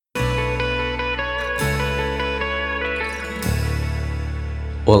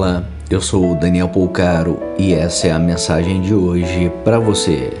Olá, eu sou o Daniel Polcaro e essa é a mensagem de hoje para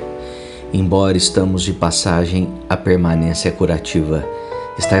você. Embora estamos de passagem, a permanência é curativa.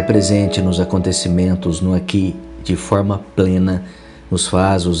 Estar presente nos acontecimentos, no aqui, de forma plena, nos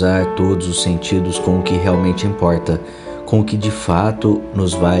faz usar todos os sentidos com o que realmente importa, com o que de fato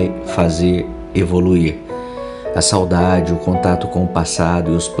nos vai fazer evoluir. A saudade, o contato com o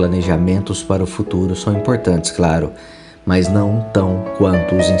passado e os planejamentos para o futuro são importantes, claro, mas não tão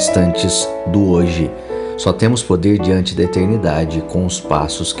quanto os instantes do hoje. Só temos poder diante da eternidade com os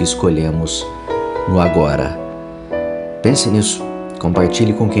passos que escolhemos no agora. Pense nisso,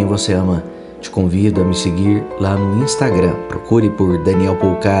 compartilhe com quem você ama. Te convido a me seguir lá no Instagram. Procure por Daniel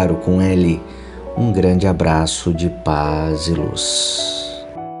Polcaro com L. Um grande abraço de paz e luz.